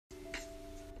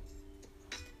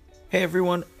Hey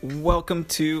everyone, welcome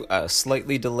to a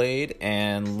slightly delayed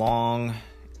and long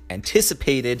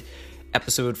anticipated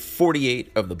episode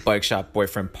 48 of the Bike Shop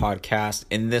Boyfriend podcast.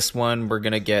 In this one, we're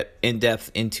going to get in depth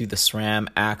into the SRAM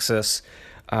Axis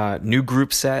new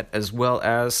group set, as well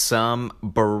as some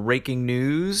breaking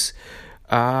news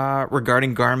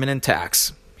regarding Garmin and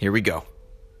Tacx. Here we go.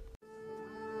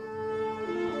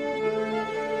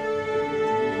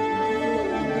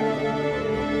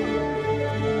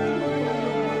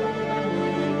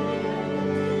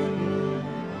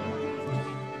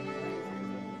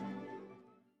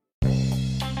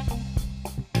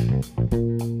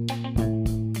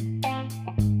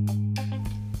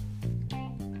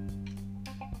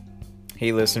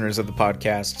 Hey listeners of the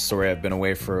podcast, sorry I've been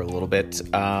away for a little bit.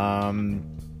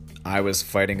 I was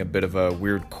fighting a bit of a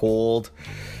weird cold,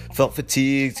 felt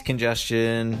fatigued,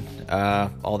 congestion,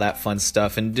 all that fun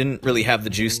stuff, and didn't really have the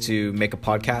juice to make a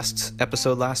podcast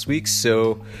episode last week.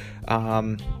 So,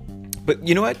 but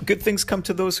you know what? Good things come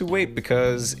to those who wait,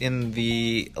 because in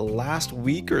the last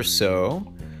week or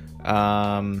so,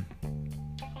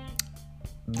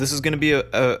 this is going to be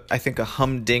I think a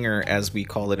humdinger, as we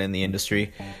call it in the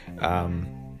industry,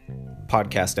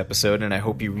 podcast episode, and I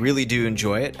hope you really do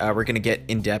enjoy it. We're going to get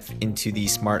in depth into the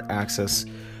Smart Axis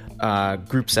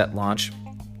group set launch.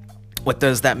 What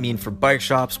does that mean for bike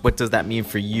shops? What does that mean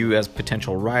for you as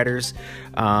potential riders?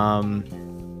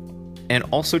 And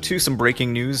also, too, some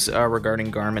breaking news regarding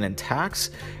Garmin and Tacx.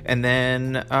 And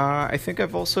then I think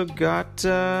I've also got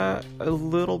a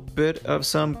little bit of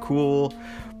some cool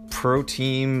pro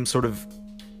team sort of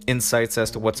insights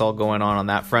as to what's all going on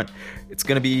that front. It's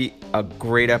going to be a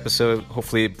great episode.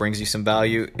 Hopefully it brings you some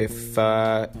value.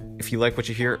 If you like what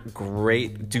you hear,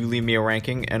 great. Do leave me a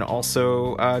ranking. And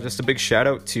also just a big shout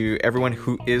out to everyone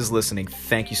who is listening.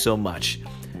 Thank you so much.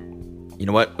 You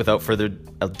know what? Without further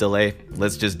delay,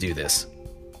 let's just do this.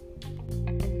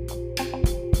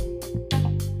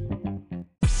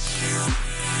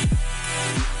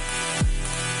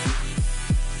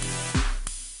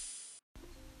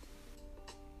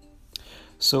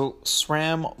 So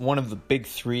SRAM, one of the big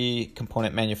three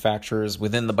component manufacturers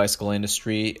within the bicycle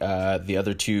industry, the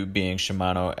other two being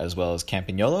Shimano as well as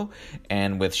Campagnolo,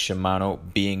 and with Shimano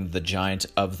being the giant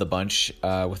of the bunch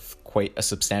with quite a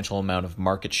substantial amount of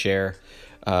market share.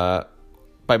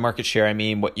 By market share, I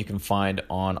mean what you can find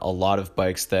on a lot of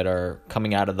bikes that are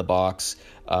coming out of the box,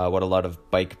 what a lot of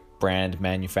bike brand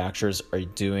manufacturers are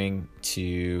doing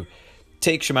to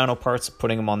take Shimano parts,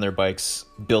 putting them on their bikes,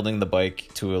 building the bike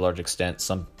to a large extent,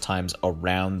 sometimes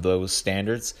around those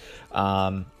standards.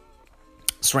 SRAM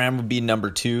would be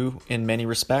number two in many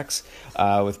respects,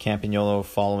 with Campagnolo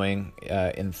following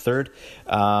in third.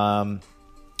 But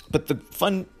the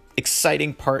fun,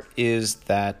 exciting part is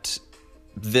that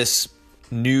this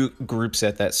new group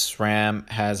set that SRAM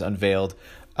has unveiled,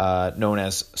 known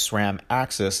as SRAM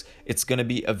Axis, it's going to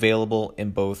be available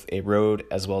in both a road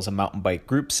as well as a mountain bike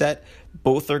group set.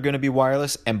 Both are going to be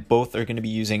wireless, and both are going to be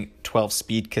using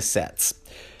 12-speed cassettes.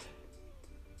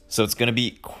 So it's going to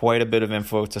be quite a bit of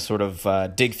info to sort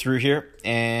of dig through here,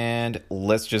 and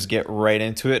let's just get right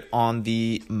into it. On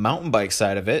the mountain bike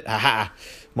side of it,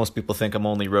 most people think I'm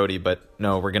only roadie, but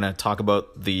no, we're going to talk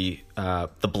about the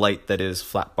blight that is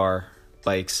flat bar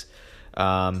bikes.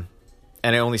 And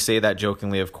I only say that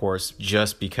jokingly, of course,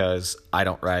 just because I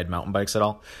don't ride mountain bikes at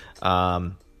all.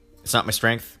 It's not my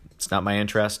strength. It's not my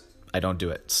interest. I don't do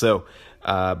it. So,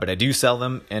 but I do sell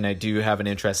them, and I do have an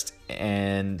interest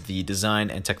in the design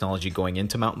and technology going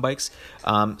into mountain bikes.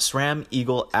 SRAM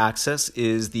Eagle Access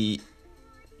is the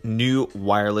new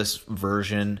wireless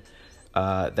version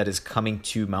that is coming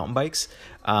to mountain bikes.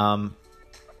 Now,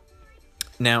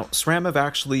 SRAM have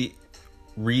actually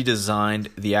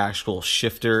redesigned the actual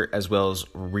shifter as well as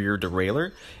rear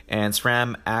derailleur, and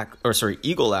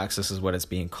Eagle Axis is what it's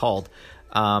being called.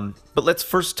 But let's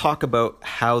first talk about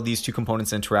how these two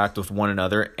components interact with one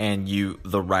another and you,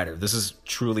 the rider. This is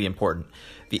truly important.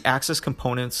 The Axis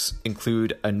components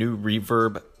include a new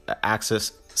Reverb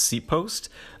Axis seat post,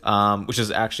 which is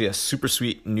actually a super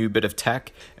sweet new bit of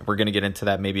tech. We're going to get into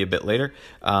that maybe a bit later.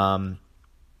 And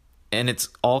it's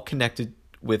all connected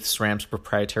with SRAM's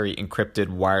proprietary encrypted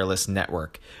wireless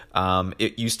network.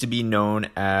 It used to be known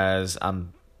as,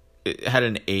 it had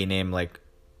an A name like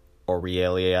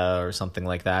Aurelia or something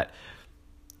like that.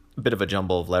 A bit of a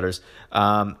jumble of letters.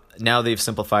 Now they've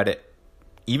simplified it,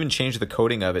 even changed the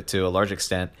coding of it to a large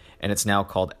extent, and it's now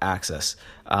called Axis.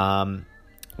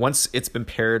 Once it's been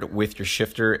paired with your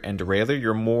shifter and derailleur,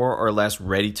 you're more or less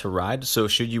ready to ride. So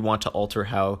should you want to alter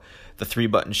how the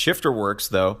 3-button shifter works,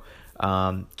 though,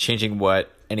 changing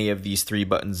what any of these 3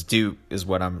 buttons do is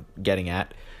what I'm getting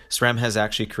at. SRAM has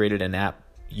actually created an app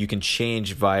you can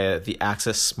change via the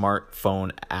Axis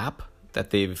smartphone app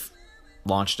that they've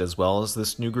launched, as well as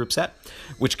this new group set,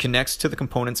 which connects to the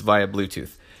components via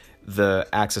Bluetooth. The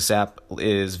Axis app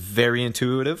is very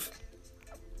intuitive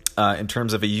in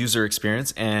terms of a user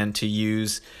experience and to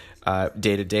use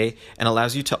day to day, and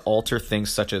allows you to alter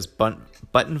things such as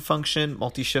button function,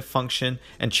 multi-shift function,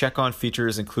 and check on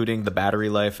features including the battery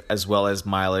life as well as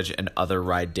mileage and other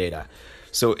ride data.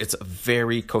 So it's a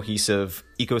very cohesive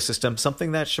ecosystem,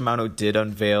 something that Shimano did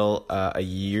unveil a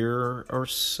year or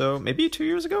so, maybe 2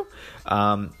 years ago.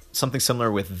 Something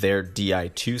similar with their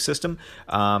Di2 system.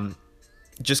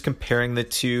 Just comparing the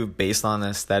two based on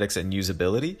aesthetics and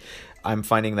usability, I'm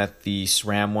finding that the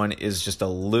SRAM one is just a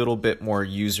little bit more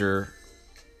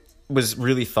was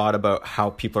really thought about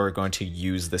how people are going to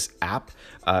use this app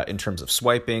in terms of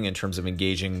swiping, in terms of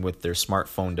engaging with their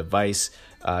smartphone device,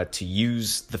 to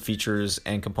use the features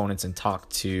and components and talk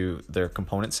to their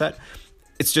component set.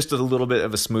 It's just a little bit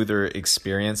of a smoother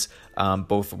experience.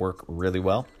 Both work really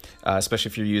well,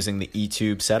 especially if you're using the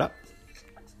eTube setup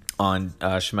on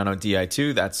Shimano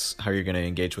Di2. That's how you're going to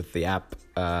engage with the app.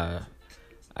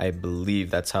 I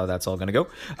believe that's how that's all going to go.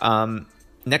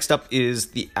 Next up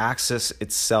is the Axis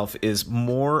itself, is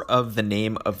more of the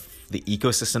name of the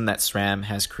ecosystem that SRAM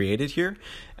has created here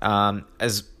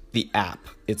as the app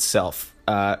itself.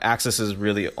 Axis is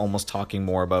really almost talking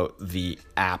more about the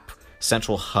app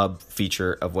central hub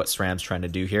feature of what SRAM's trying to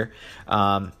do here.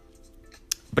 But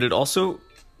it also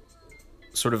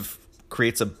sort of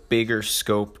creates a bigger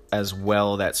scope as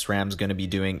well that SRAM's going to be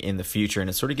doing in the future, and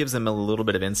it sort of gives them a little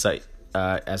bit of insight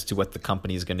as to what the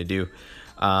company is going to do.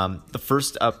 The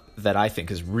first up that I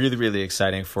think is really, really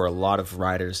exciting for a lot of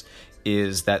riders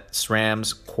is that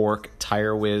SRAM's Quark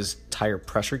TireWiz tire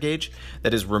pressure gauge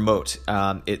that is remote.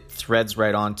 It threads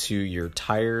right onto your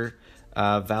tire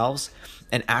valves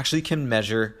and actually can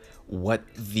measure what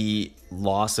the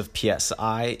loss of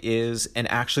PSI is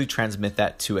and actually transmit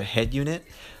that to a head unit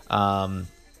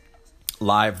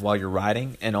live while you're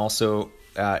riding. And also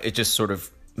it just sort of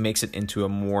makes it into a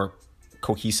more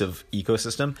cohesive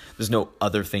ecosystem. There's no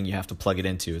other thing you have to plug it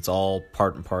into. It's all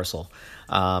part and parcel.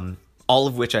 All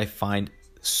of which I find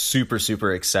super,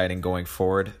 super exciting going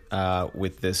forward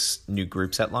with this new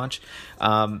group set launch.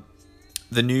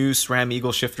 The new SRAM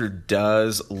Eagle shifter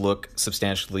does look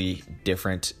substantially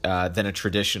different than a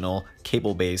traditional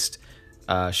cable-based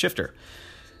shifter.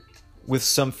 With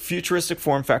some futuristic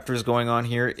form factors going on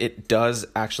here, it does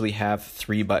actually have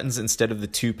 3 buttons instead of the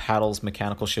 2 paddles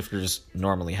mechanical shifters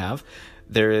normally have.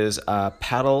 There is a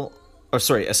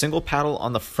single paddle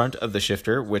on the front of the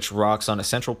shifter, which rocks on a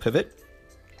central pivot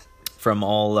from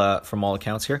all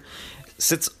accounts here.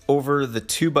 Sits over the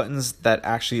 2 buttons that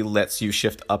actually lets you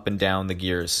shift up and down the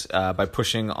gears by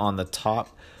pushing on the top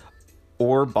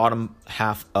or bottom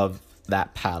half of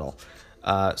that paddle.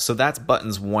 So that's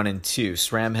buttons 1 and 2.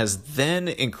 SRAM has then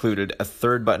included a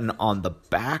 3rd button on the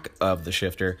back of the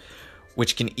shifter,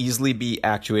 which can easily be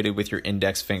actuated with your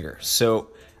index finger. So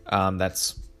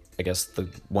that's, I guess, the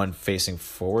one facing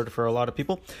forward for a lot of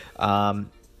people.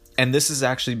 And this has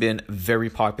actually been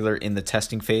very popular in the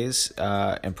testing phase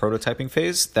and prototyping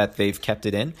phase that they've kept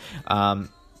it in.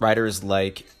 Riders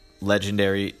like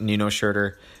legendary Nino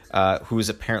Schurter, who is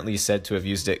apparently said to have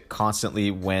used it constantly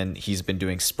when he's been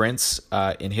doing sprints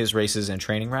in his races and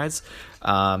training rides.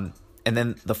 And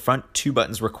then the front 2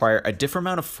 buttons require a different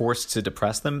amount of force to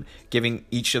depress them, giving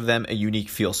each of them a unique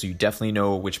feel. So you definitely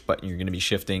know which button you're going to be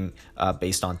shifting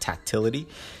based on tactility.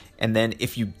 And then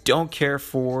if you don't care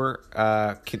for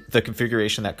the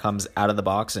configuration that comes out of the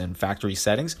box and factory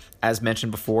settings, as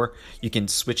mentioned before, you can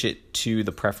switch it to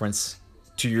the preference,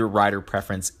 to your rider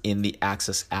preference in the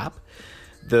Axis app.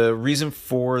 The reason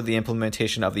for the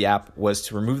implementation of the app was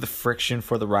to remove the friction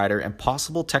for the rider and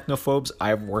possible technophobes.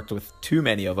 I've worked with too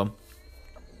many of them.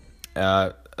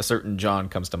 A certain John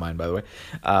comes to mind, by the way.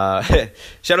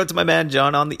 Shout out to my man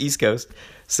John on the East Coast.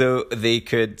 So they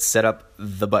could set up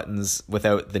the buttons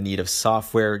without the need of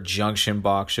software, junction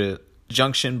boxes,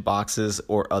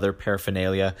 or other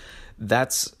paraphernalia.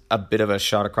 That's a bit of a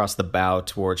shot across the bow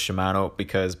towards Shimano,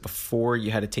 because before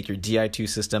you had to take your Di2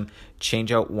 system,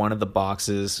 change out one of the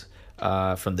boxes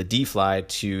from the D-Fly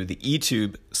to the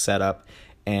eTube setup,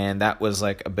 and that was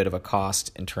like a bit of a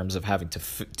cost in terms of having to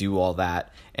do all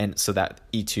that, and so that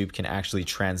eTube can actually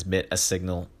transmit a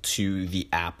signal to the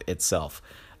app itself.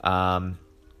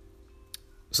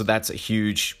 So that's a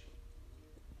huge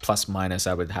plus minus,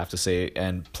 I would have to say,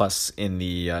 and plus in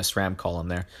the SRAM column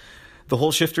there. The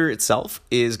whole shifter itself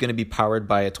is going to be powered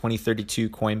by a 2032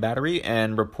 coin battery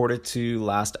and reported to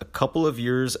last a couple of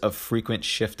years of frequent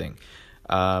shifting.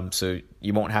 So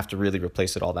you won't have to really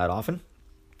replace it all that often.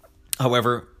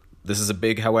 However, this is a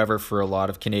big however for a lot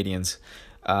of Canadians.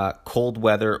 Cold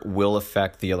weather will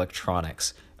affect the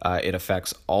electronics. It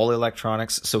affects all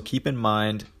electronics, so keep in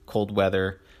mind cold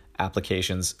weather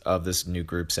applications of this new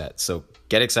group set. So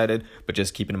get excited, but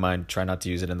just keep in mind, try not to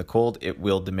use it in the cold. It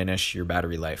will diminish your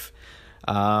battery life.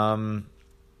 One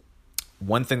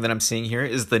thing that I'm seeing here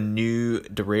is the new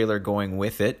derailleur going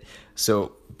with it.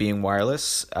 So being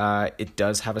wireless, it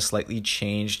does have a slightly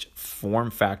changed form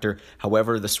factor.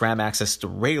 However, the SRAM Access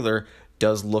derailleur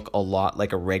does look a lot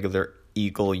like a regular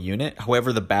Eagle unit.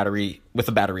 However, the battery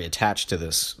attached to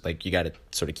this, like, you got to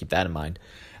sort of keep that in mind.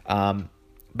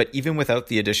 But even without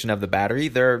the addition of the battery,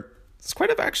 there's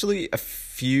actually a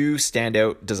few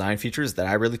standout design features that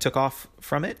I really took off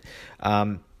from it.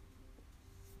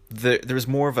 There's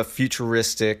more of a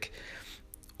futuristic,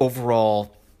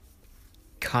 overall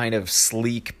kind of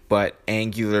sleek but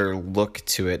angular look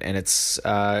to it, and it's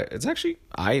actually,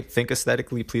 I think,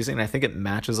 aesthetically pleasing. And I think it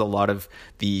matches a lot of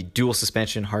the dual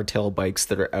suspension hardtail bikes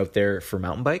that are out there for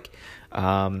mountain bike.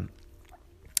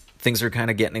 Things are kind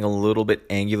of getting a little bit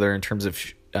angular in terms of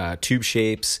tube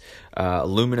shapes,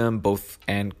 aluminum, both,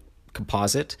 and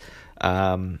composite.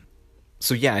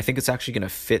 So yeah, I think it's actually going to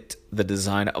fit the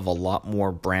design of a lot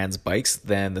more brands' bikes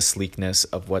than the sleekness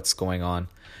of what's going on.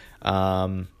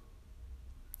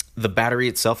 The battery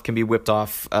itself can be whipped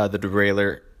off the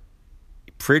derailleur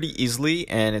pretty easily,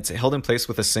 and it's held in place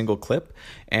with a single clip.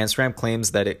 And SRAM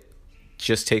claims that it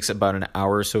just takes about an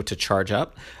hour or so to charge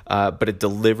up, but it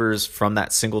delivers from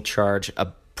that single charge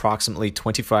approximately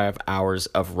 25 hours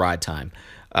of ride time.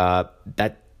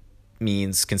 That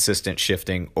means consistent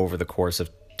shifting over the course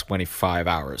of 25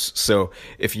 hours. So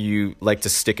if you like to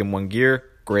stick in one gear,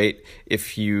 great.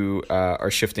 If you are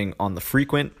shifting on the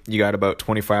frequent, you got about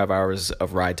 25 hours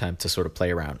of ride time to sort of play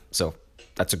around. So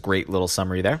that's a great little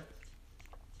summary there.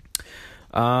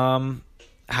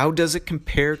 How does it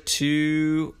compare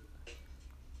to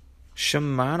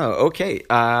Shimano? Okay,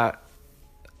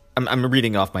 I'm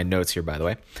reading off my notes here, by the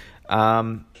way.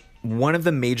 One of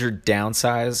the major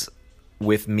downsides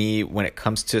with me when it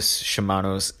comes to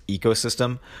Shimano's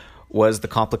ecosystem was the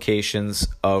complications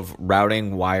of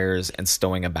routing wires and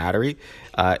stowing a battery.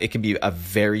 It can be a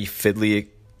very fiddly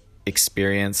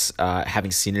experience,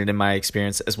 having seen it in my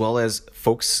experience, as well as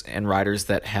folks and riders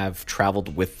that have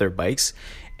traveled with their bikes.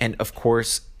 And of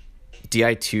course,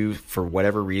 Di2, for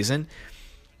whatever reason,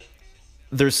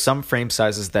 there's some frame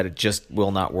sizes that it just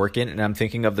will not work in, and I'm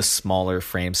thinking of the smaller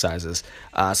frame sizes.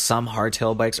 Some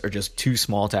hardtail bikes are just too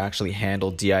small to actually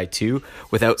handle Di2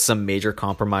 without some major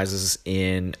compromises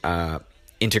in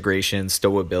integration,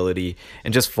 stowability,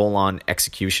 and just full-on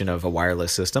execution of a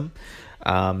wireless system.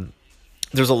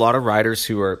 There's a lot of riders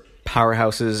who are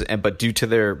powerhouses, but due to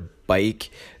their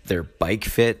bike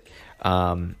fit,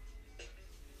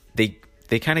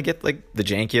 they kind of get like the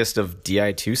jankiest of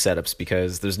Di2 setups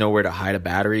because there's nowhere to hide a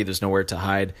battery. There's nowhere to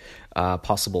hide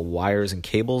possible wires and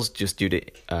cables just due to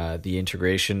the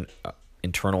integration,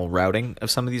 internal routing of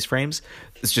some of these frames.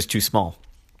 It's just too small.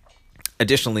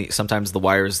 Additionally, sometimes the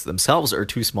wires themselves are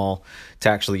too small to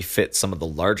actually fit some of the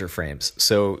larger frames.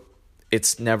 So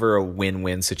it's never a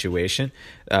win-win situation.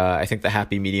 I think the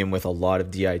happy medium with a lot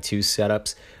of Di2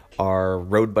 setups are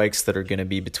road bikes that are going to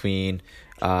be between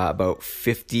about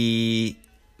 50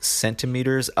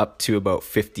 centimeters up to about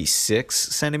 56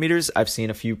 centimeters. I've seen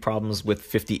a few problems with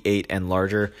 58 and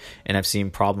larger, and I've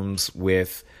seen problems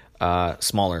with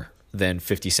smaller than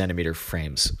 50 centimeter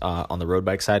frames on the road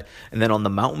bike side. And then on the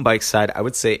mountain bike side, I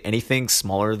would say anything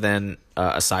smaller than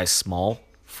a size small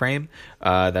frame,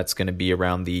 that's going to be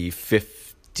around the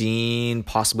 15,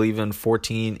 possibly even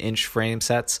 14-inch frame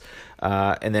sets.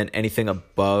 And then anything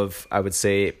above, I would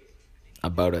say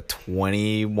about a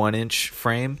 21-inch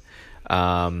frame.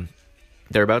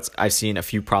 Thereabouts. I've seen a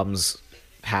few problems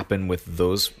happen with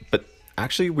those, but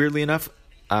actually, weirdly enough,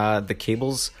 the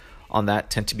cables on that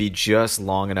tend to be just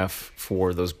long enough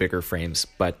for those bigger frames.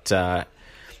 But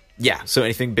yeah, so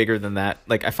anything bigger than that,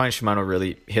 like, I find Shimano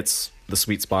really hits the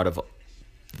sweet spot of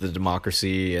the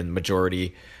democracy and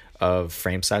majority of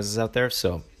frame sizes out there.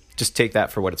 So just take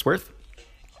that for what it's worth.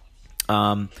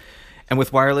 And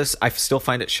with wireless, I still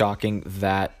find it shocking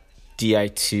that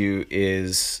Di2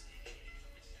 is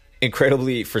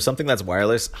incredibly, for something that's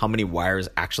wireless, how many wires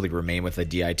actually remain with a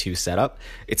Di2 setup.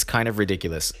 It's kind of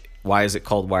ridiculous. Why is it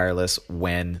called wireless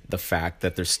when the fact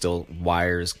that there's still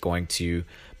wires going to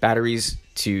batteries,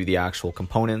 to the actual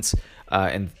components,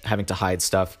 and having to hide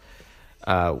stuff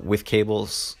with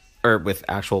cables or with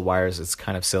actual wires? It's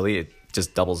kind of silly. It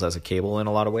just doubles as a cable in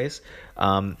a lot of ways.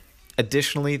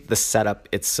 Additionally, the setup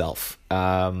itself.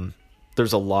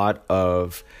 There's a lot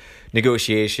of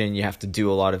negotiation. You have to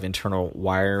do a lot of internal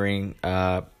wiring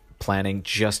planning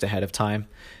just ahead of time,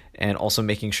 and also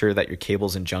making sure that your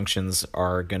cables and junctions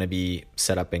are going to be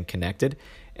set up and connected.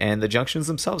 And the junctions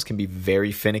themselves can be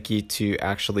very finicky to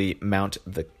actually mount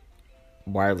the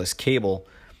wireless cable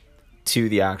to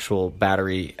the actual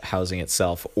battery housing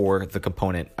itself or the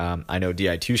component. I know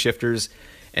Di2 shifters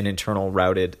and internal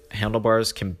routed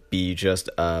handlebars can be just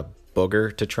a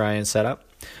booger to try and set up.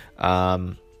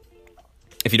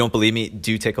 If you don't believe me,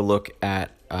 do take a look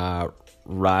at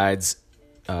Rides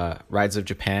of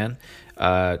Japan.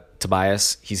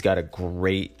 Tobias, he's got a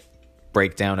great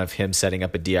breakdown of him setting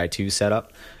up a Di2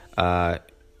 setup, and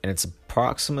it's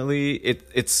approximately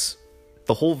it's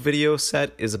the whole video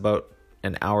set is about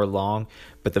an hour long,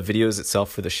 but the videos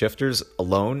itself for the shifters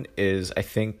alone is, I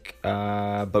think,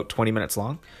 about 20 minutes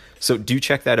long. So do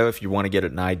check that out if you want to get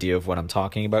an idea of what I'm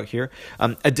talking about here.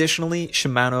 Additionally,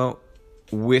 Shimano,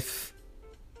 with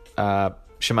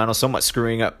Shimano somewhat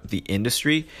screwing up the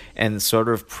industry and sort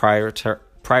of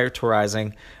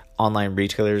prioritizing online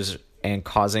retailers and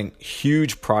causing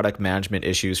huge product management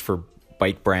issues for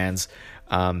bike brands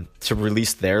to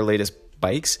release their latest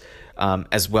bikes,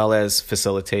 as well as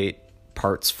facilitate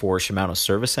parts for Shimano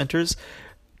service centers.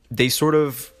 They sort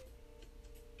of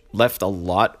left a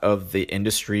lot of the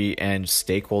industry and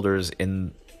stakeholders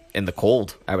in the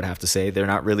cold, I would have to say. They're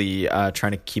not really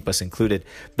trying to keep us included.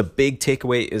 The big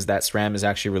takeaway is that SRAM is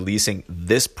actually releasing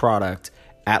this product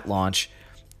at launch,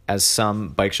 as some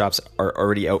bike shops are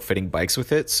already outfitting bikes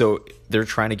with it. So they're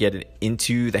trying to get it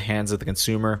into the hands of the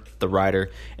consumer, the rider,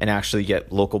 and actually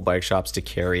get local bike shops to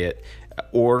carry it.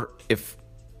 Or if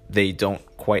they don't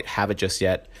quite have it just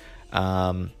yet,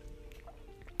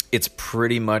 it's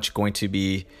pretty much going to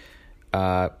be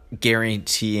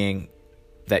guaranteeing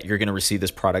that you're going to receive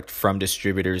this product from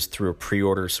distributors through a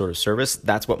pre-order sort of service.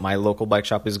 That's what my local bike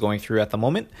shop is going through at the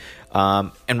moment.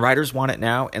 And riders want it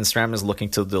now, and SRAM is looking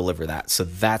to deliver that. So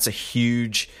that's a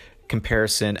huge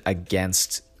comparison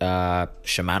against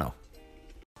Shimano.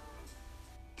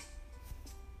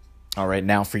 All right,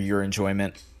 now for your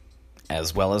enjoyment,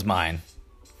 as well as mine,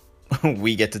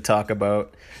 we get to talk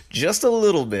about just a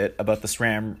little bit about the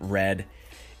SRAM Red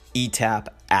ETAP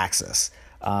Axis.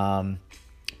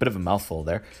 Bit of a mouthful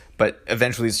there, but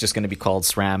eventually it's just going to be called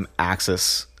SRAM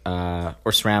Axis or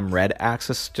SRAM Red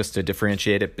Axis, just to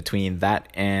differentiate it between that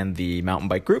and the mountain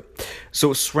bike group.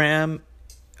 So SRAM,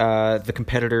 the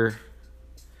competitor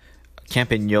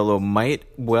Campagnolo, might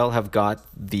well have got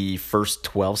the first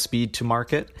 12-speed to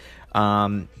market,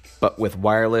 but with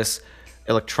wireless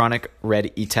electronic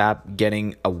Red ETAP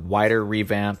getting a wider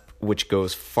revamp, which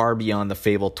goes far beyond the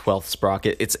fabled 12th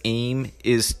sprocket. Its aim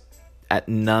is at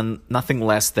nothing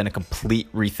less than a complete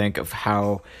rethink of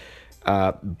how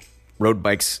road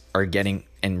bikes are getting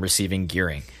and receiving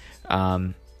gearing.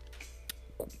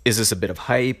 Is this a bit of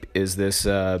hype? Is this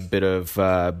a bit of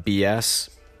BS?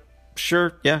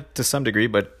 Sure, yeah, to some degree,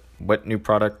 but what new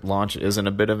product launch isn't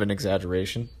a bit of an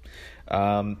exaggeration?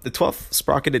 The 12th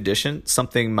Sprocket Edition,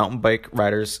 something mountain bike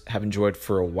riders have enjoyed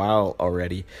for a while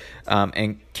already.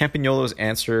 And Campagnolo's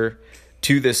answer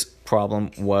to this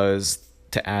problem was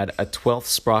to add a 12th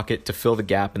sprocket to fill the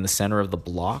gap in the center of the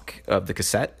block of the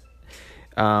cassette,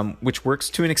 which works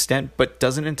to an extent, but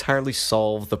doesn't entirely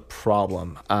solve the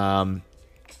problem.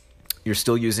 You're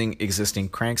still using existing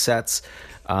cranksets,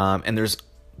 and there's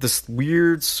this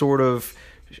weird sort of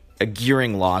a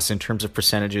gearing loss in terms of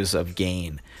percentages of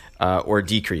gain or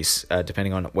decrease,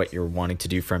 depending on what you're wanting to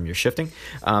do from your shifting.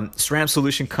 SRAM's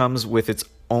solution comes with its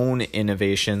own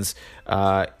innovations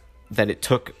that it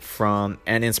took from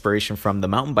and inspiration from the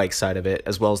mountain bike side of it,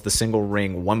 as well as the single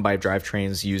ring 1x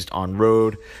drivetrains used on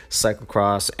road,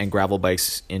 cyclocross, and gravel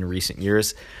bikes in recent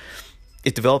years.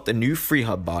 It developed a new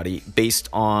freehub body based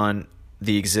on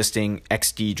the existing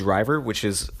XD driver, which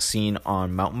is seen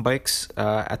on mountain bikes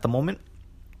at the moment.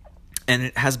 And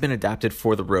it has been adapted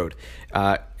for the road.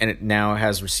 And it now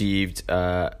has received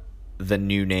the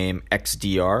new name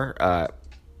XDR,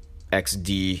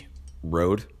 XD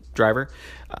Road Driver,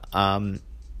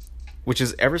 which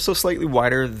is ever so slightly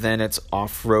wider than its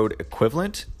off-road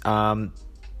equivalent, but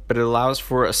it allows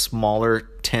for a smaller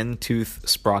 10-tooth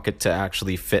sprocket to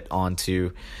actually fit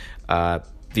onto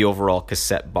the overall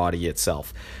cassette body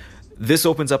itself. This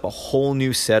opens up a whole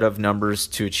new set of numbers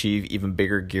to achieve even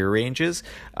bigger gear ranges.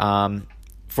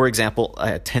 For example,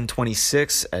 a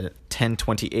 1026, a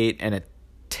 1028, and a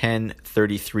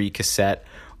 1033 cassette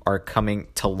are coming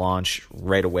to launch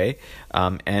right away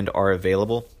and are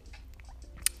available.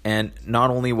 And not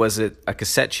only was it a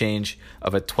cassette change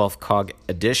of a 12th cog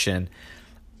edition,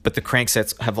 but the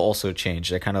cranksets have also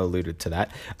changed. I kind of alluded to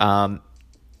that.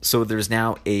 So there's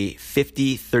now a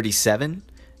 50-37,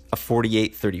 a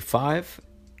 48-35,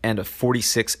 and a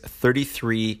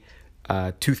 46-33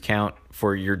 tooth count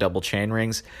for your double chain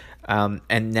rings.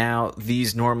 And now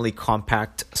these normally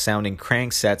compact sounding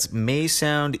crank sets may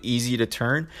sound easy to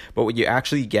turn, but what you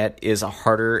actually get is a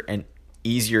harder and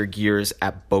easier gears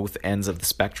at both ends of the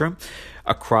spectrum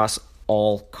across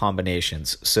all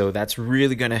combinations. So that's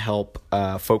really going to help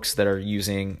folks that are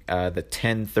using the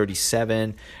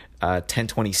 1037,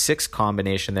 1026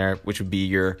 combination there, which would be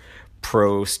your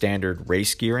pro standard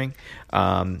race gearing.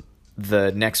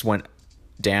 The next one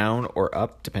down or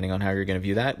up, depending on how you're going to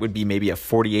view that, would be maybe a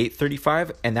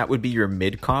 48-35, and that would be your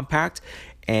mid compact,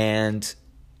 and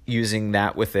using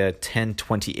that with a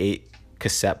 1028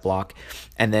 cassette block.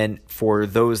 And then for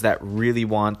those that really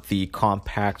want the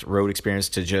compact road experience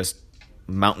to just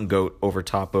mountain goat over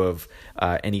top of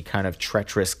any kind of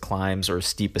treacherous climbs or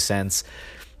steep ascents,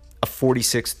 a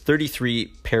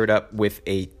 46-33 paired up with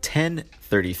a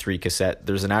 1033 cassette.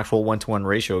 There's an actual 1-to-1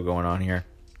 ratio going on here.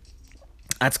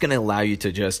 That's going to allow you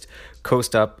to just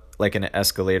coast up like an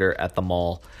escalator at the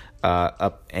mall,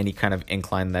 up any kind of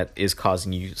incline that is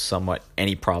causing you somewhat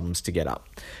any problems to get up.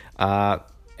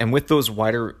 And with those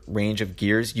wider range of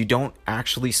gears, you don't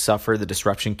actually suffer the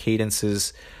disruption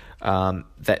cadences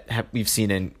that we've seen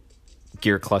in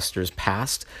gear clusters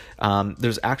past.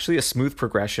 There's actually a smooth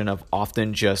progression of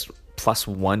often just plus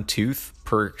one tooth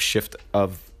per shift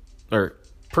or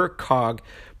per cog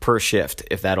per shift,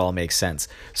 if that all makes sense.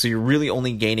 So you're really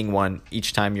only gaining one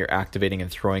each time you're activating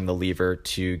and throwing the lever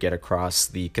to get across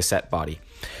the cassette body.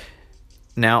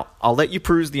 Now, I'll let you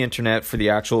peruse the internet for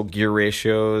the actual gear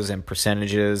ratios and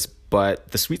percentages, but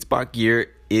the sweet spot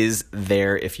gear is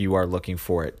there if you are looking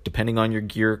for it. Depending on your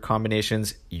gear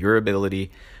combinations, your ability,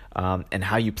 and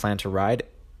how you plan to ride,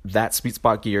 that sweet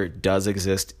spot gear does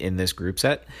exist in this group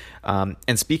set.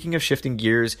 And speaking of shifting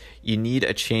gears, you need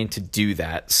a chain to do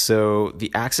that. So the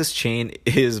Axis chain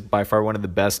is by far one of the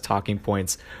best talking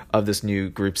points of this new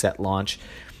group set launch.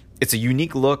 It's a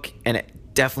unique look, and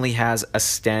it definitely has a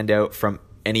standout from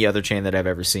any other chain that I've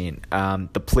ever seen.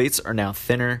 The plates are now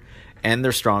thinner and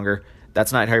they're stronger.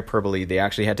 That's not hyperbole. They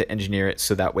actually had to engineer it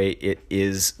so that way it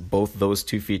is both those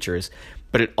two features.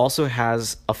 But it also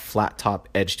has a flat top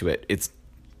edge to it. It's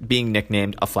being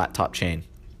nicknamed a flat top chain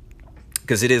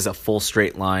because it is a full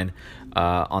straight line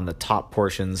on the top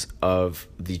portions of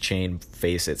the chain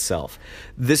face itself.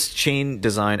 This chain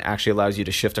design actually allows you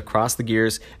to shift across the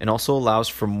gears and also allows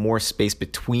for more space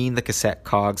between the cassette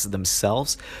cogs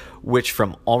themselves, which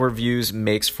from all reviews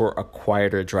makes for a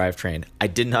quieter drivetrain. I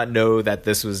did not know that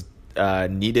this was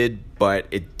needed, but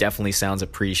it definitely sounds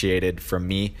appreciated from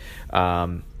me.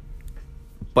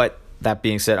 But that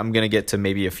being said, I'm going to get to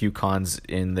maybe a few cons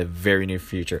in the very near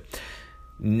future.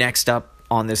 Next up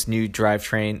on this new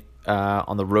drivetrain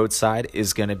on the road side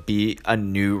is going to be a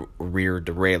new rear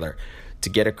derailleur. To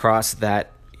get across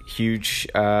that huge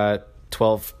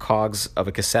 12 cogs of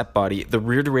a cassette body, the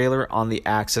rear derailleur on the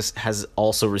Axis has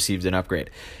also received an upgrade.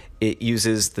 It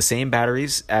uses the same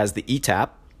batteries as the ETAP,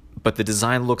 but the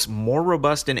design looks more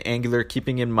robust and angular,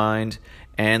 keeping in mind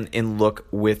and in look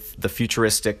with the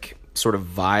futuristic sort of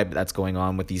vibe that's going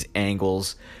on with these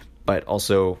angles, but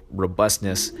also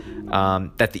robustness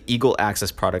that the Eagle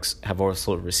Axis products have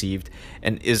also received,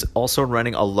 and is also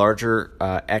running a larger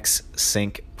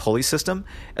X-Sync pulley system,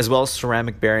 as well as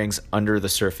ceramic bearings under the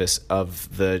surface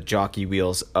of the jockey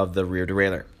wheels of the rear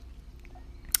derailleur.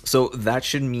 So that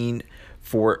should mean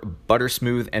for butter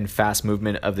smooth and fast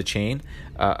movement of the chain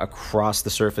across the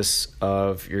surface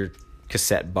of your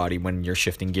cassette body when you're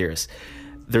shifting gears.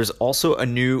 There's also a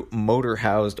new motor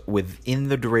housed within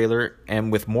the derailleur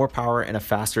and with more power and a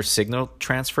faster signal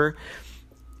transfer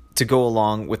to go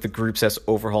along with the Group Set's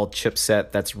overhauled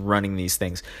chipset that's running these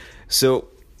things. So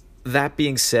that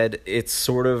being said, it's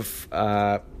sort of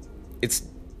it's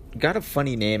got a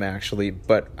funny name actually,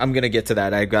 but I'm going to get to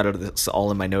that. I got it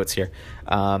all in my notes here.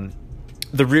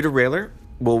 The rear derailleur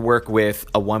will work with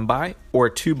a 1x or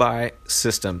a 2x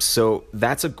system. So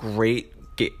that's a great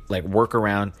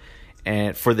workaround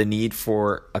and for the need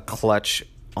for a clutch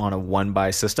on a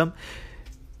 1x system.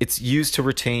 It's used to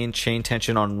retain chain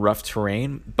tension on rough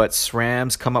terrain, but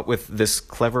SRAM's come up with this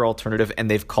clever alternative and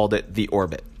they've called it the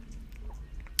Orbit.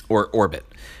 Or Orbit.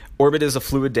 Orbit is a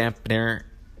fluid dampener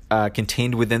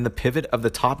contained within the pivot of the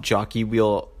top jockey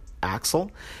wheel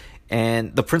axle.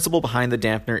 And the principle behind the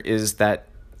dampener is that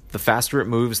the faster it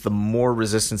moves, the more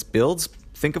resistance builds.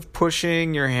 Think of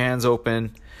pushing your hands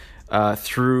open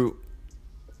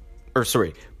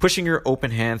pushing your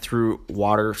open hand through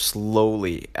water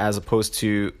slowly as opposed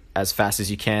to as fast as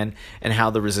you can, and how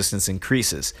the resistance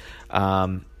increases.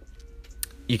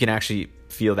 You can actually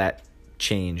feel that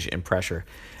change in pressure.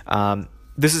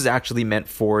 This is actually meant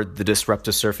for the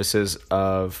disruptive surfaces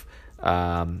of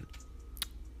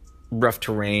rough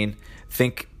terrain.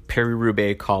 Think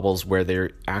Paris-Roubaix cobbles, where they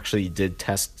actually did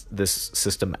test this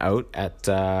system out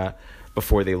at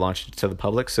before they launched it to the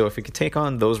public. So if it could take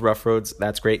on those rough roads,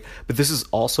 that's great. But this is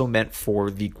also meant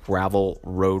for the gravel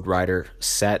road rider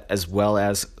set, as well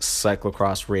as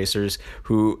cyclocross racers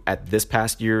who, at this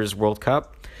past year's World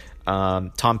Cup,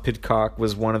 Tom Pidcock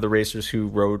was one of the racers who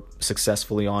rode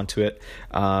successfully onto it.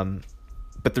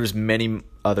 But there's many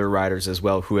other riders as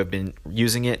well who have been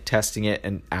using it, testing it,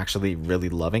 and actually really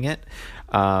loving it,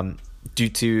 due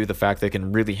to the fact that it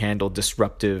can really handle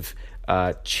disruptive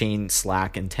chain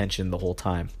slack and tension the whole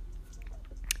time.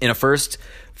 In a first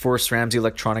for SRAM's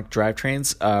electronic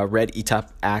drivetrains, Red ETAP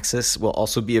Axis will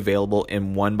also be available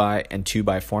in 1x and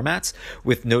 2x formats,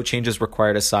 with no changes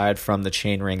required aside from the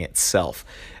chainring itself.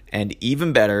 And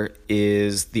even better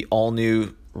is the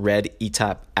all-new Red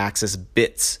ETAP Axis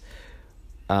bits.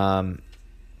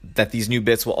 That these new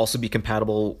bits will also be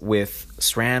compatible with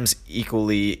SRAM's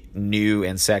equally new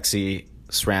and sexy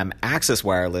SRAM Axis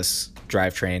wireless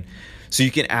drivetrain. So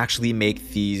you can actually make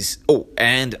these. Oh,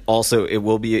 and also it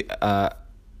will be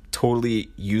totally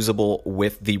usable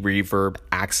with the Reverb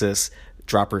Axis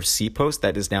dropper C-post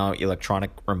that is now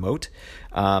electronic remote.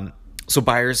 So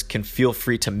buyers can feel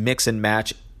free to mix and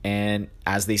match and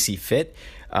as they see fit.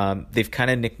 They've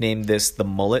kind of nicknamed this the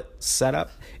mullet setup,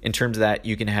 in terms of that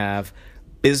you can have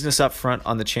business up front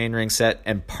on the chainring set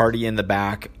and party in the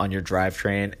back on your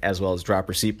drivetrain, as well as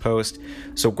dropper seat post.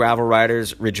 So gravel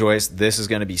riders, rejoice. This is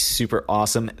going to be super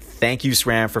awesome. Thank you,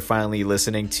 SRAM, for finally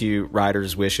listening to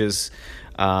riders' wishes.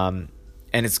 And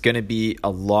it's going to be a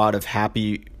lot of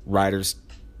happy riders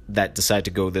that decide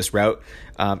to go this route.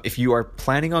 If you are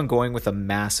planning on going with a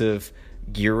massive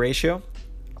gear ratio,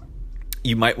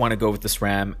 you might want to go with the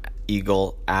SRAM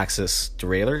Eagle Axis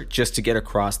derailleur just to get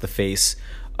across the face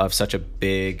of such a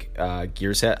big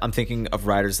gear set. I'm thinking of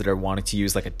riders that are wanting to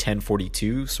use like a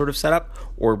 1042 sort of setup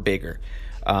or bigger.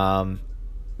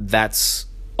 That's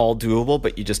all doable,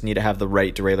 but you just need to have the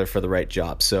right derailleur for the right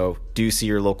job. So do see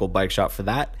your local bike shop for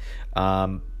that.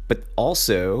 But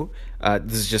also,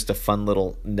 this is just a fun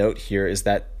little note here, is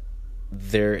that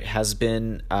there has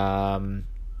been SRAM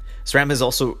has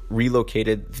also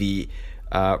relocated the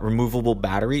removable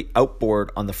battery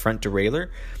outboard on the front derailleur,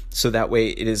 so that way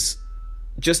it is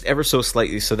just ever so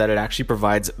slightly, so that it actually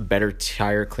provides better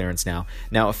tire clearance now.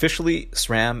 Now, officially,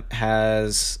 SRAM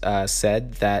has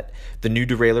said that the new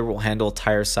derailleur will handle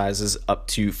tire sizes up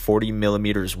to 40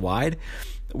 millimeters wide,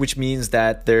 which means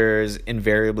that there's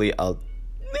invariably a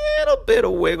little bit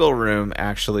of wiggle room,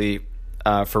 actually,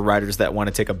 for riders that want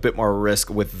to take a bit more risk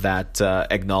with that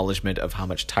acknowledgement of how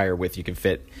much tire width you can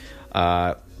fit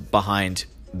behind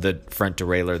the front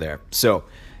derailleur there. So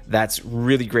that's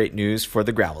really great news for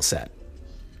the gravel set.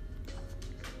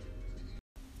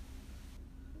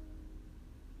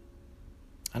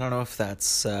 I don't know if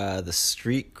that's the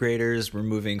street graders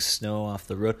removing snow off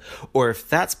the road, or if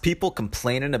that's people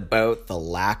complaining about the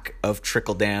lack of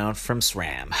trickle down from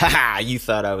SRAM. Haha, you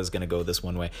thought I was going to go this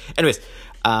one way. Anyways,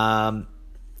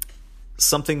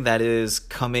 something that is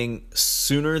coming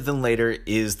sooner than later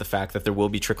is the fact that there will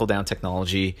be trickle down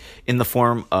technology in the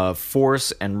form of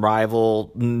Force and Rival,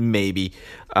 maybe.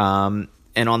 And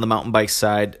on the mountain bike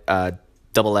side,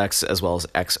 Double X as well as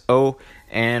XO.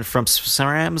 And from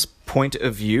SRAM's point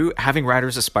of view, having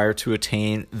riders aspire to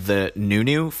attain the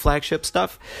new flagship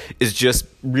stuff is just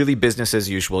really business as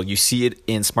usual. You see it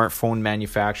in smartphone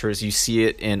manufacturers, you see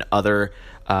it in other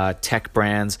tech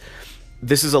brands.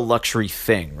 This is a luxury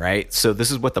thing, right? So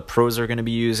this is what the pros are going to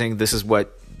be using. This is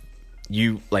what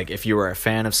you, like, if you are a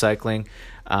fan of cycling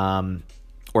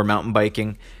or mountain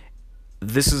biking,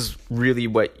 this is really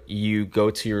what you go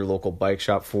to your local bike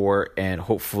shop for, and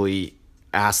hopefully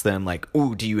ask them, like,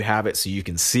 "Ooh, do you have it?" So you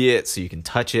can see it, so you can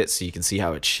touch it, so you can see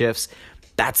how it shifts.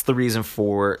 That's the reason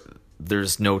for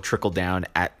there's no trickle down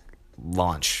at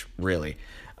launch, really.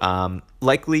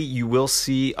 Likely you will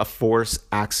see a Force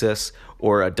Axis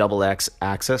or a Double X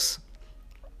Axis.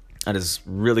 That is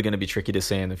really going to be tricky to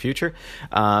say in the future.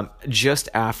 Just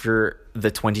after the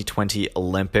 2020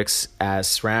 Olympics, as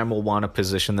SRAM will want to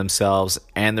position themselves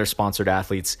and their sponsored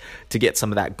athletes to get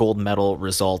some of that gold medal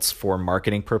results for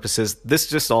marketing purposes. This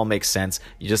just all makes sense.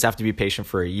 You just have to be patient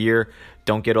for a year.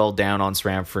 Don't get all down on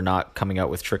SRAM for not coming out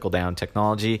with trickle-down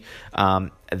technology.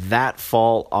 That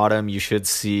fall, autumn, you should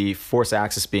see Force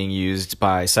Axis being used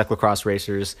by cyclocross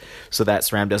racers so that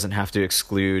SRAM doesn't have to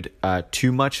exclude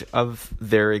too much of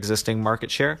their existing market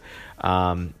share.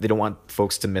 They don't want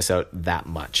folks to miss out that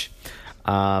much.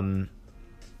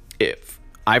 If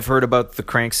I've heard about the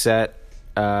crankset.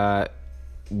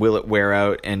 Will it wear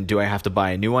out, and do I have to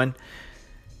buy a new one?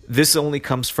 This only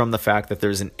comes from the fact that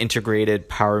there's an integrated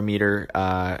power meter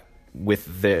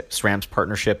with the SRAM's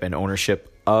partnership and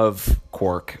ownership of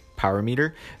Quarq Power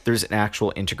Meter. There's an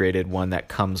actual integrated one that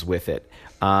comes with it.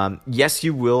 Yes,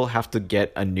 you will have to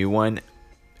get a new one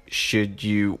should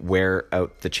you wear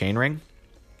out the chainring.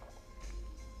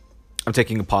 I'm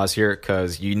taking a pause here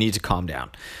because you need to calm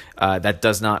down. That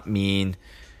does not mean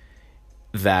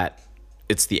that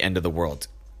it's the end of the world.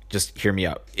 Just hear me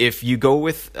out. If you go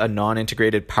with a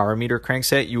non-integrated power meter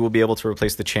crankset, you will be able to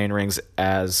replace the chain rings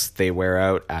as they wear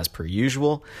out as per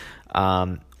usual.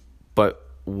 But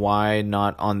why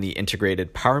not on the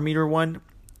integrated power meter one?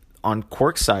 On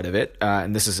Quarq's side of it,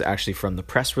 and this is actually from the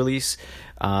press release,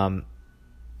 from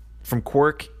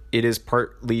Quarq, it is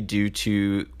partly due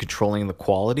to controlling the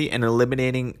quality and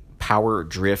eliminating power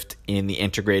drift in the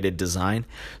integrated design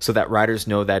so that riders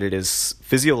know that it is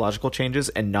physiological changes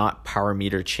and not power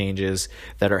meter changes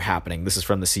that are happening. This is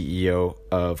from the CEO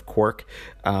of Quarq.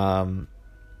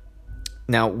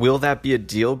 Now, will that be a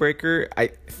deal breaker? I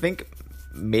think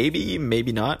maybe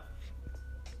not.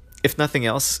 If nothing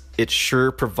else, it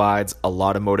sure provides a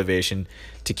lot of motivation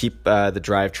to keep the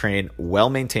drivetrain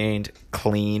well maintained,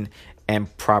 clean,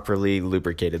 and properly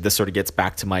lubricated. This sort of gets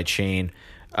back to my chain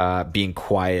being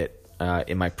quiet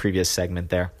in my previous segment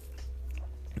there.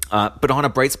 But on a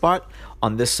bright spot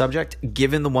on this subject,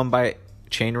 given the 1x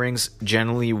chain rings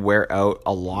generally wear out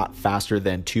a lot faster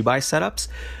than 2x setups,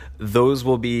 those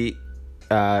will be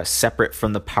separate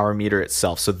from the power meter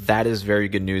itself. So that is very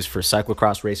good news for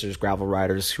cyclocross racers, gravel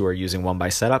riders who are using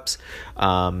 1x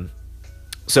setups.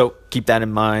 So keep that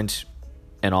in mind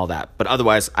and all that. But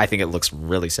otherwise, I think it looks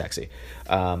really sexy.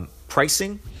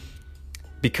 Pricing,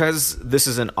 because this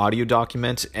is an audio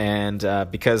document and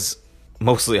because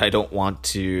mostly I don't want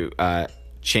to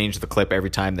change the clip every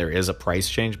time there is a price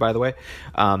change, by the way,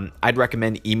 I'd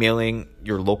recommend emailing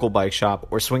your local bike shop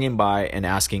or swinging by and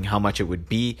asking how much it would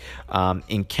be.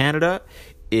 In Canada,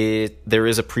 there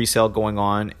is a pre-sale going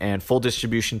on and full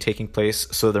distribution taking place,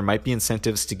 so there might be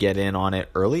incentives to get in on it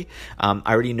early. I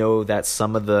already know that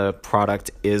some of the product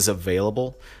is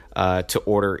available to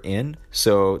order in,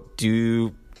 so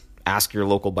do ask your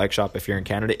local bike shop if you're in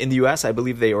Canada. In the US, I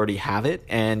believe they already have it,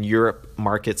 and Europe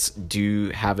markets do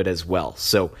have it as well.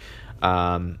 So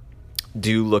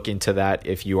do look into that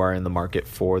if you are in the market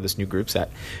for this new group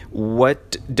set.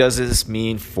 What does this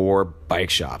mean for bike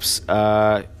shops?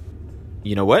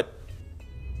 You know what?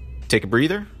 Take a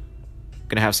breather.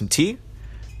 Gonna have some tea.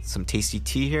 Some tasty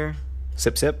tea here.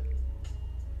 Sip, sip.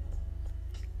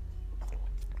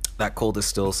 That cold is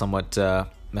still somewhat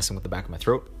messing with the back of my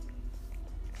throat.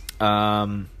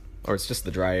 Or it's just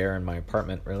the dry air in my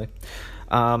apartment, really.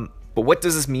 But what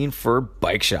does this mean for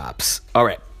bike shops? All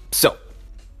right, so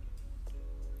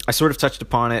I sort of touched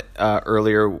upon it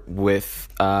earlier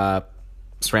with SRAM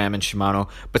and Shimano,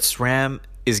 but SRAM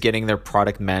is getting their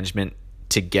product management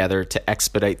together to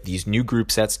expedite these new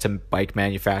group sets to bike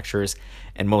manufacturers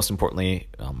and, most importantly,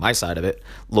 on my side of it,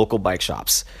 local bike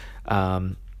shops.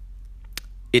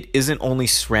 It isn't only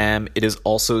SRAM, it is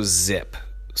also Zipp.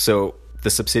 So the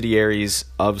subsidiaries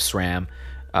of SRAM,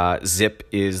 Zipp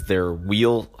is their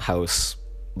wheelhouse,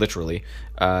 literally,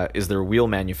 is their wheel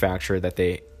manufacturer that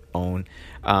they own.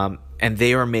 And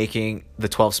they are making the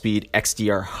 12-speed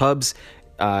XDR hubs,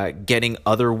 getting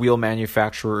other wheel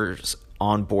manufacturers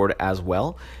on board as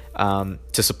well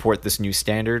to support this new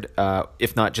standard,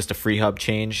 if not just a free hub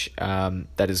change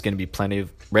that is going to be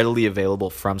readily available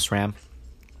from SRAM.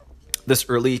 This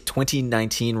early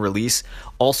 2019 release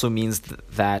also means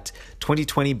that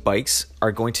 2020 bikes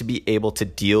are going to be able to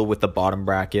deal with the bottom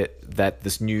bracket that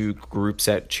this new group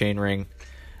set, chainring,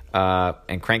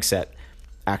 and crankset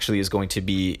actually is going to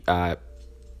be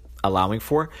allowing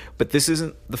for. But this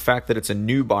isn't the fact that it's a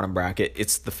new bottom bracket,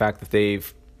 it's the fact that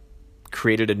they've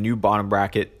created a new bottom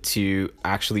bracket to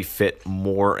actually fit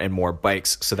more and more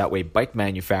bikes, so that way bike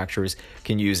manufacturers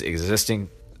can use existing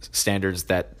standards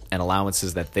and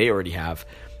allowances that they already have,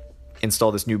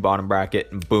 install this new bottom bracket,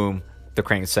 and boom, the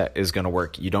crankset is going to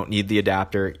work. You don't need the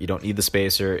adapter, you don't need the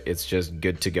spacer, it's just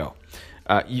good to go.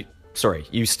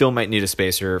 You still might need a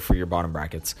spacer for your bottom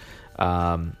brackets,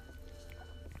 but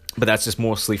that's just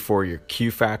mostly for your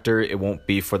Q factor. It won't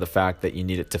be for the fact that you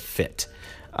need it to fit.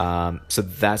 So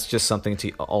that's just something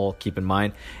to all keep in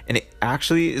mind, and it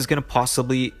actually is going to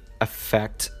possibly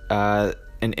affect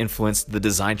and influence the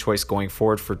design choice going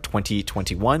forward for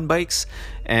 2021 bikes,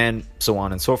 and so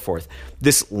on and so forth.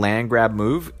 This land grab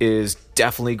move is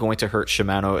definitely going to hurt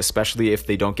Shimano, especially if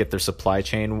they don't get their supply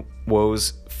chain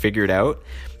woes figured out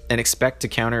and expect to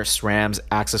counter SRAM's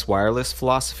Axis Wireless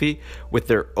philosophy with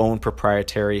their own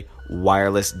proprietary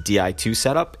wireless Di2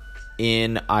 setup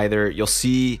in either, you'll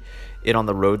see it on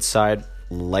the roadside,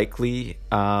 likely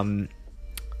a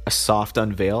soft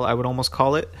unveil, I would almost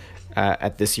call it,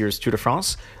 at this year's Tour de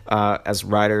France, as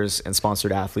riders and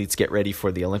sponsored athletes get ready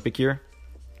for the Olympic year.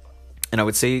 And I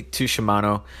would say to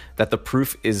Shimano that the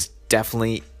proof is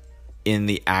definitely in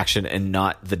the action and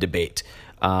not the debate.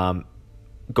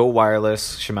 Go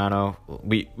wireless, Shimano.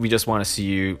 We just want to see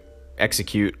you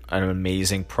execute an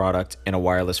amazing product in a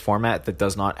wireless format that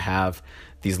does not have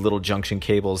these little junction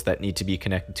cables that need to be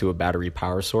connected to a battery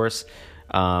power source.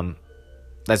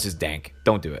 That's just dank.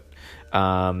 Don't do it.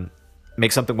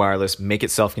 Make something wireless, make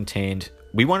it self-contained.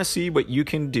 We want to see what you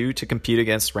can do to compete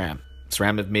against SRAM.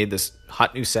 SRAM have made this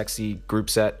hot new sexy group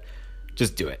set.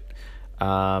 Just do it.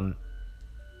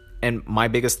 And my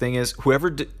biggest thing is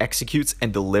whoever executes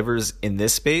and delivers in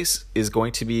this space is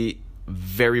going to be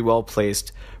very well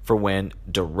placed for when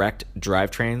direct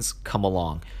drivetrains come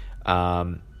along.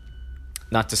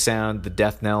 Not to sound the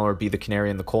death knell or be the canary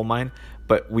in the coal mine,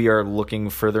 but we are looking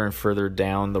further and further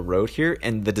down the road here,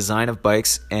 and the design of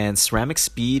bikes and Ceramic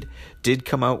Speed did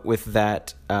come out with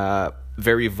that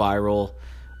very viral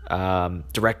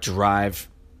direct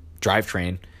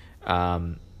drivetrain.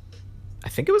 I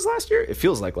think it was last year. It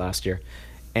feels like last year.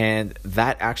 And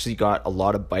that actually got a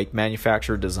lot of bike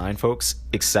manufacturer design folks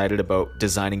excited about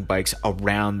designing bikes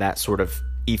around that sort of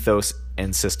ethos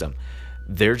and system.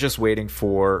 They're just waiting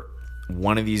for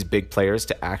one of these big players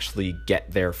to actually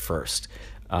get there first.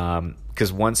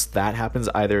 Because once that happens,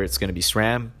 either it's going to be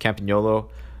SRAM, Campagnolo,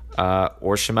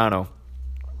 or Shimano.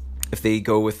 If they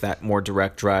go with that more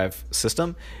direct drive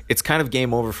system, it's kind of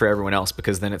game over for everyone else,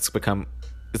 because then it's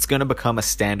going to become a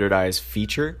standardized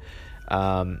feature.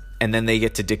 And then they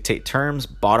get to dictate terms,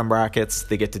 bottom brackets.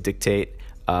 They get to dictate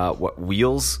what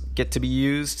wheels get to be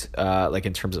used, like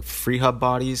in terms of free hub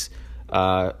bodies,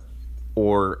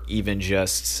 or even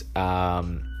just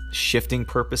shifting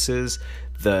purposes,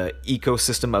 the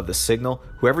ecosystem of the signal.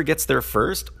 Whoever gets there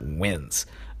first wins.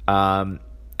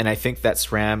 And I think that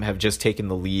SRAM have just taken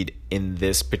the lead in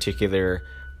this particular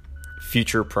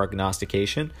future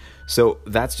prognostication. So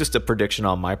that's just a prediction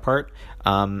on my part.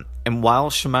 And while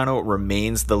Shimano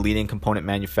remains the leading component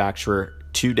manufacturer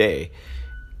today,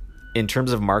 in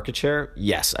terms of market share,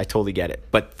 yes, I totally get it.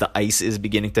 But the ice is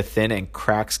beginning to thin and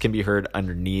cracks can be heard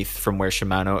underneath from where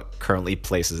Shimano currently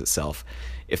places itself.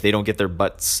 If they don't get their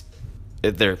Shimano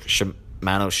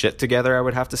shit together, I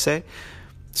would have to say,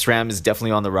 SRAM is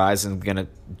definitely on the rise and going to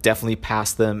definitely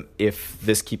pass them if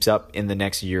this keeps up in the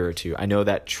next year or two. I know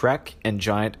that Trek and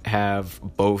Giant have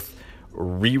both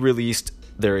re-released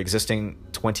their existing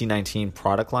 2019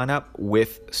 product lineup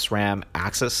with SRAM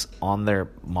Axis on their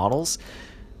models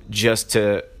just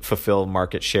to fulfill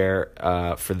market share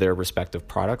for their respective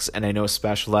products. And I know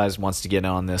Specialized wants to get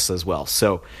on this as well.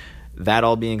 So that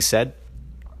all being said,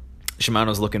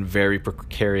 Shimano's looking very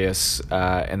precarious,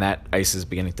 and that ice is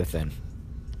beginning to thin.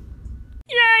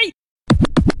 Yay!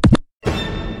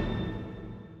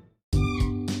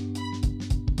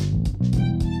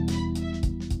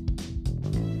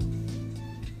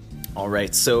 All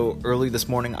right, so early this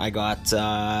morning I got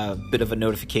a bit of a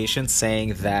notification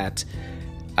saying that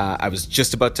I was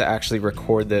just about to actually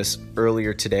record this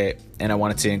earlier today, and I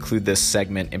wanted to include this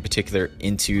segment in particular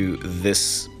into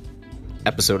this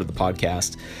episode of the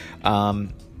podcast.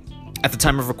 At the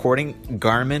time of recording,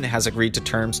 Garmin has agreed to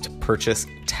terms to purchase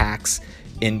Tacx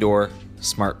indoor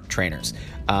smart trainers.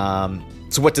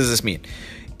 So what does this mean?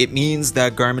 It means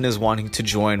that Garmin is wanting to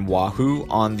join Wahoo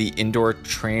on the indoor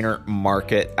trainer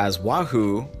market, as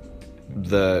Wahoo,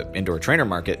 the indoor trainer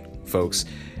market, folks,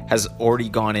 has already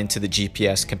gone into the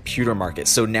GPS computer market.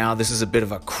 So now this is a bit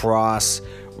of a cross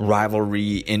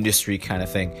rivalry industry kind of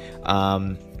thing.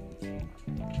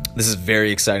 This is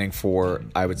very exciting for,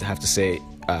 I would have to say,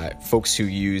 folks who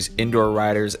use indoor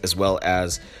riders as well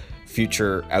as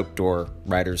future outdoor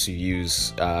riders who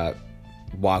use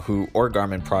Wahoo or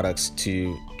Garmin products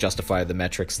to justify the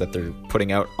metrics that they're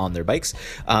putting out on their bikes.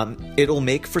 It'll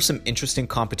make for some interesting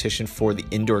competition for the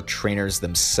indoor trainers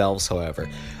themselves, however.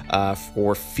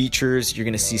 For features, you're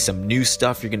going to see some new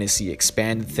stuff. You're going to see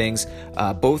expanded things,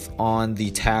 both on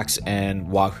the Tacx and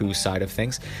Wahoo side of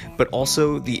things, but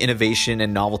also the innovation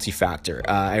and novelty factor.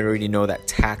 I already know that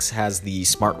Tacx has the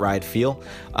Smart Ride feel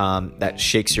that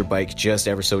shakes your bike just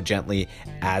ever so gently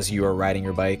as you are riding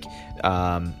your bike.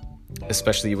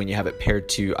 Especially when you have it paired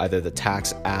to either the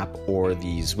Tacx app or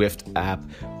the Zwift app,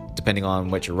 depending on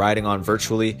what you're riding on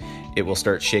virtually, it will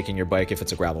start shaking your bike if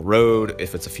it's a gravel road,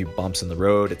 if it's a few bumps in the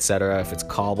road, etc., if it's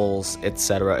cobbles,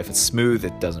 etc. If it's smooth,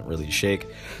 it doesn't really shake.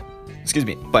 Excuse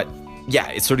me. But yeah,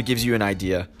 it sort of gives you an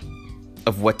idea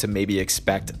of what to maybe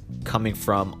expect coming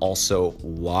from also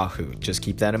Wahoo. Just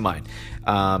keep that in mind.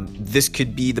 This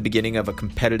could be the beginning of a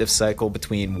competitive cycle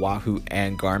between Wahoo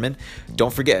and Garmin.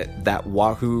 Don't forget that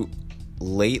Wahoo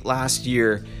late last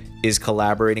year is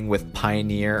collaborating with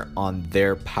Pioneer on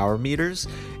their power meters,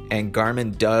 and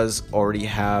Garmin does already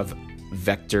have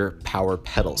Vector power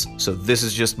pedals. So this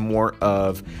is just more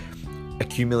of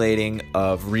accumulating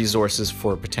of resources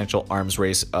for a potential arms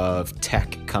race of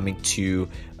tech coming to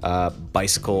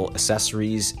bicycle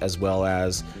accessories as well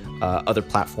as other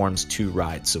platforms to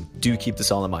ride. So do keep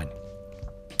this all in mind.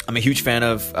 I'm a huge fan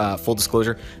of, full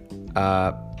disclosure,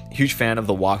 huge fan of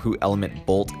the Wahoo Element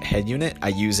Bolt head unit. I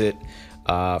use it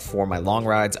for my long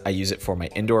rides. I use it for my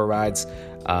indoor rides.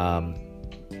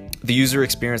 The user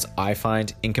experience I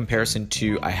find in comparison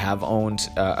to, I have owned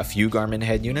a few Garmin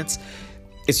head units.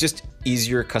 It's just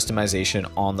easier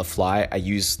customization on the fly. I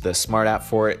use the Smart app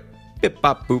for it. Bip,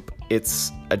 bop, boop.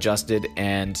 It's adjusted,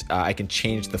 and I can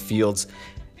change the fields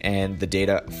and the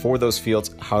data for those fields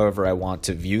however I want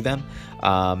to view them.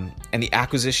 And the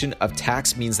acquisition of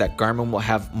Tacx means that Garmin will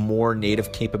have more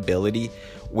native capability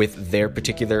with their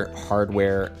particular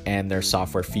hardware and their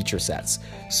software feature sets.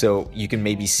 So you can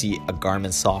maybe see a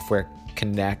Garmin Software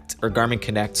Connect or Garmin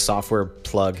Connect software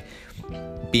plug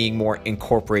being more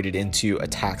incorporated into a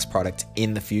Tacx product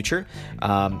in the future.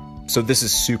 So this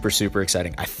is super, super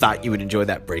exciting. I thought you would enjoy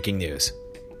that breaking news.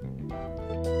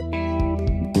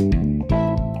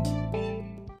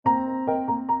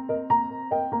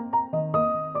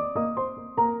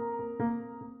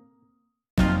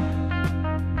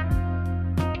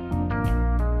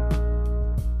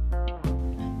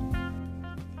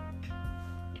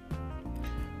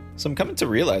 So I'm coming to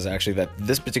realize actually that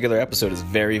this particular episode is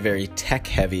very, very tech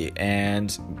heavy,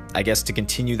 and I guess to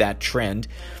continue that trend,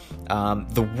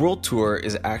 the World Tour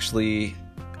is actually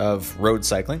of road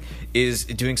cycling is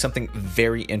doing something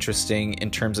very interesting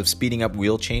in terms of speeding up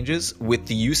wheel changes with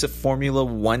the use of Formula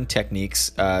One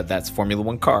techniques. That's Formula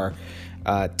One car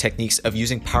techniques of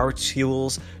using power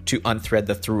tools to unthread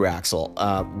the through axle.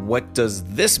 What does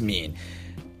this mean?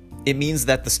 It means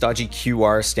that the stodgy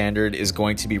QR standard is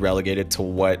going to be relegated to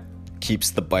what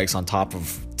keeps the bikes on top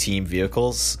of team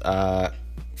vehicles,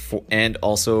 and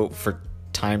also for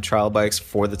time trial bikes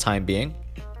for the time being.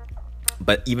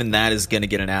 But even that is going to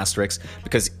get an asterisk,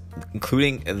 because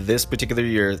including this particular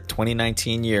year,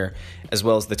 2019 year, as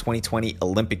well as the 2020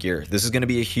 Olympic year, this is going to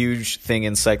be a huge thing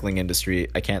in cycling industry.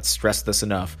 I can't stress this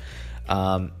enough.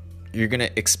 You're going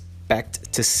to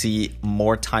expect to see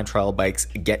more time trial bikes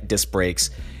get disc brakes,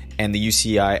 and the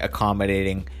UCI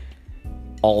accommodating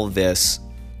all of this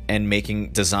and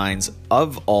making designs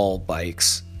of all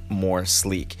bikes more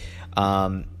sleek.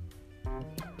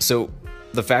 So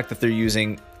the fact that they're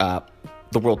using,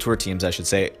 the World Tour teams, I should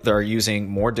say, they're using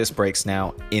more disc brakes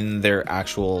now in their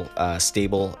actual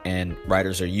stable, and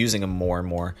riders are using them more and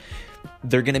more.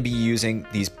 They're going to be using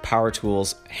these power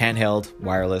tools, handheld,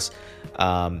 wireless,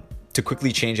 to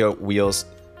quickly change out wheels.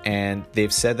 And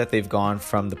they've said that they've gone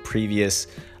from the previous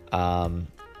 2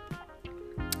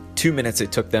 minutes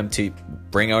it took them to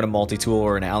bring out a multi-tool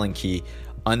or an Allen key,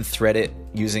 unthread it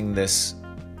using this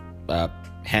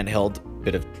handheld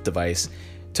bit of device.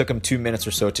 Took them 2 minutes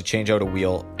or so to change out a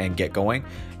wheel and get going.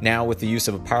 Now with the use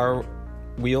of a power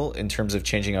wheel in terms of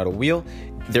changing out a wheel,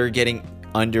 they're getting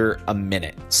under a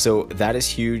minute. So that is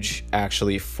huge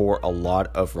actually for a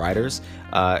lot of riders,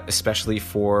 especially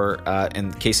for,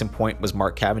 and case in point was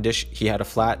Mark Cavendish. He had a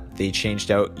flat. They changed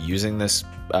out using this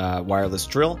wireless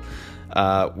drill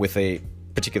with a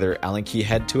particular Allen key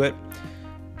head to it.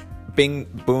 Bing,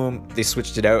 boom, they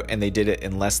switched it out and they did it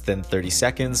in less than 30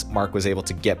 seconds. Mark was able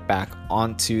to get back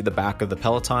onto the back of the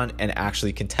peloton and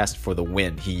actually contest for the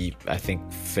win. He, I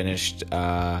think, finished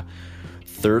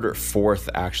third or fourth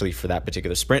actually for that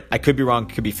particular sprint. I could be wrong,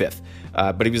 could be fifth,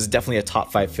 but he was definitely a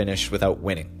top 5 finish without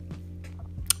winning.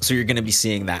 So you're going to be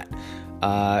seeing that.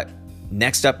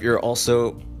 Next up, you're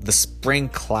also the Spring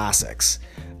Classics.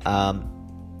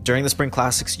 During the Spring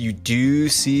Classics, you do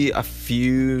see a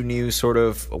few new sort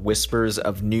of whispers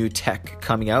of new tech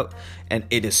coming out, and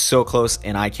it is so close,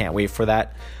 and I can't wait for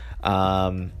that.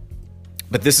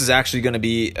 But this is actually going to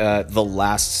be the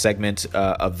last segment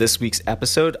of this week's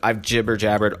episode. I've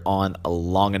jibber-jabbered on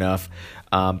long enough,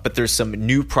 but there's some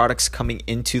new products coming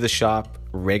into the shop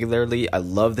regularly. I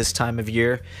love this time of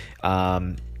year.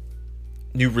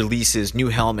 New releases, new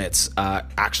helmets.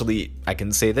 Actually, I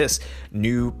can say this,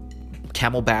 new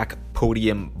Camelback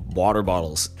Podium water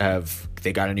bottles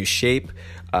they got a new shape,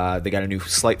 they got a new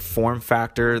slight form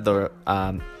factor,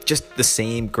 just the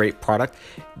same great product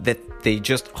that they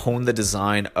just honed the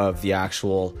design of the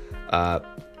actual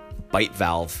bite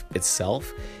valve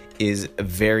itself is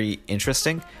very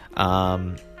interesting.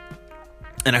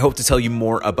 And I hope to tell you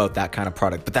more about that kind of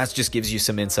product, but that just gives you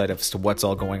some insight as to what's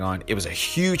all going on. It was a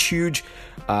huge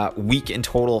week in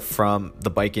total from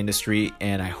the bike industry,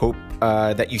 and I hope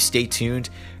that you stay tuned.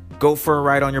 Go for a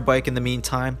ride on your bike in the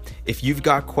meantime. If you've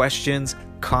got questions,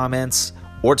 comments,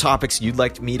 or topics you'd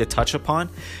like me to touch upon,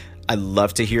 I'd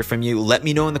love to hear from you. Let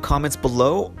me know in the comments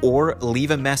below or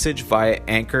leave a message via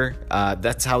Anchor.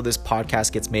 That's how this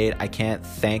podcast gets made. I can't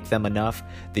thank them enough.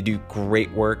 They do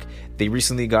great work. They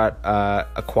recently got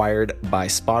acquired by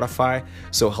Spotify.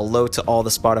 So hello to all the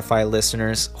Spotify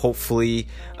listeners. Hopefully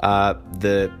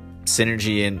the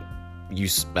synergy and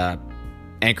use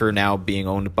Anchor now being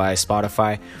owned by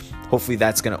Spotify, hopefully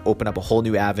that's going to open up a whole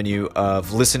new avenue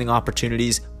of listening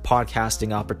opportunities,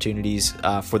 podcasting opportunities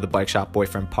for the Bike Shop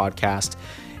Boyfriend podcast.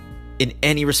 In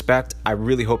any respect, I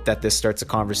really hope that this starts a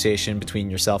conversation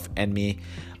between yourself and me.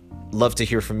 Love to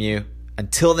hear from you.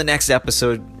 Until the next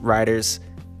episode, riders,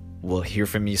 we'll hear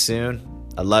from you soon.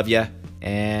 I love you.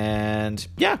 And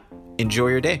yeah, enjoy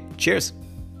your day. Cheers.